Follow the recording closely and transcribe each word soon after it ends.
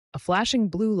flashing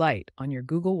blue light on your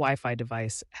Google Wi-Fi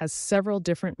device has several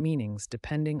different meanings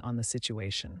depending on the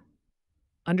situation.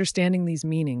 Understanding these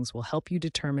meanings will help you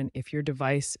determine if your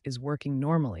device is working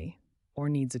normally or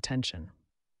needs attention.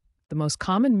 The most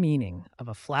common meaning of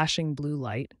a flashing blue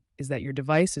light is that your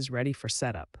device is ready for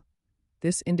setup.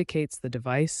 This indicates the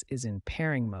device is in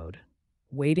pairing mode,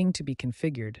 waiting to be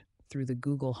configured through the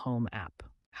Google Home app.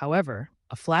 However,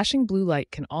 a flashing blue light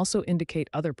can also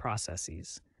indicate other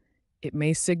processes. It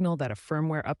may signal that a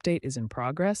firmware update is in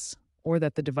progress or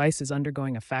that the device is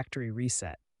undergoing a factory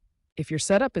reset. If your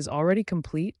setup is already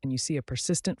complete and you see a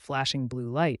persistent flashing blue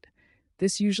light,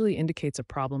 this usually indicates a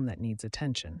problem that needs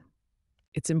attention.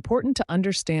 It's important to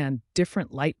understand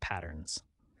different light patterns.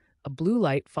 A blue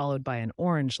light followed by an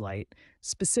orange light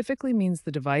specifically means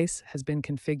the device has been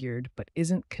configured but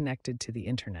isn't connected to the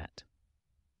internet.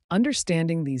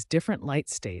 Understanding these different light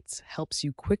states helps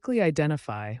you quickly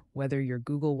identify whether your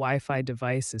Google Wi-Fi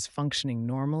device is functioning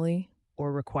normally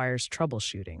or requires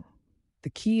troubleshooting. The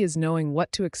key is knowing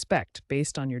what to expect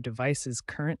based on your device's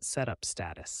current setup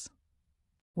status.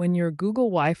 When your Google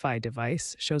Wi-Fi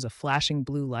device shows a flashing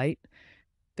blue light,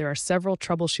 there are several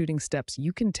troubleshooting steps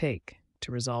you can take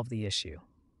to resolve the issue.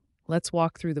 Let's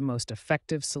walk through the most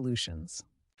effective solutions.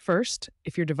 First,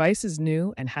 if your device is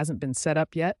new and hasn't been set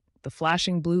up yet, the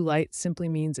flashing blue light simply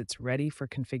means it's ready for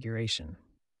configuration.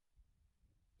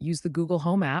 Use the Google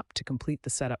Home app to complete the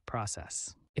setup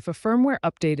process. If a firmware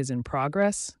update is in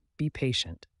progress, be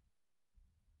patient.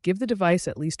 Give the device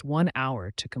at least 1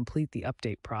 hour to complete the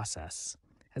update process,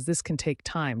 as this can take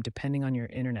time depending on your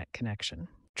internet connection.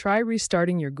 Try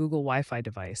restarting your Google Wi-Fi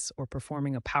device or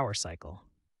performing a power cycle.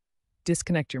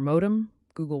 Disconnect your modem,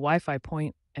 Google Wi-Fi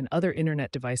point, and other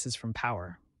internet devices from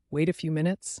power. Wait a few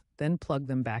minutes, then plug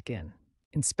them back in.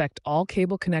 Inspect all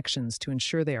cable connections to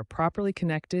ensure they are properly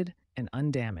connected and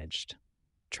undamaged.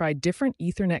 Try different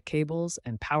Ethernet cables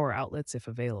and power outlets if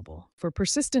available. For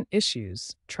persistent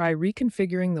issues, try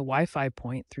reconfiguring the Wi-Fi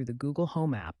point through the Google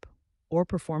Home app or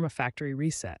perform a factory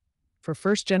reset. For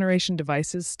first-generation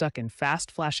devices stuck in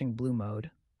fast flashing blue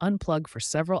mode, unplug for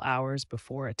several hours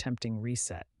before attempting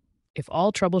reset. If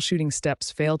all troubleshooting steps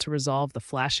fail to resolve the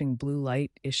flashing blue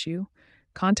light issue,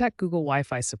 contact Google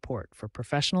Wi-Fi support for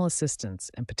professional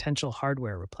assistance and potential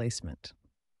hardware replacement.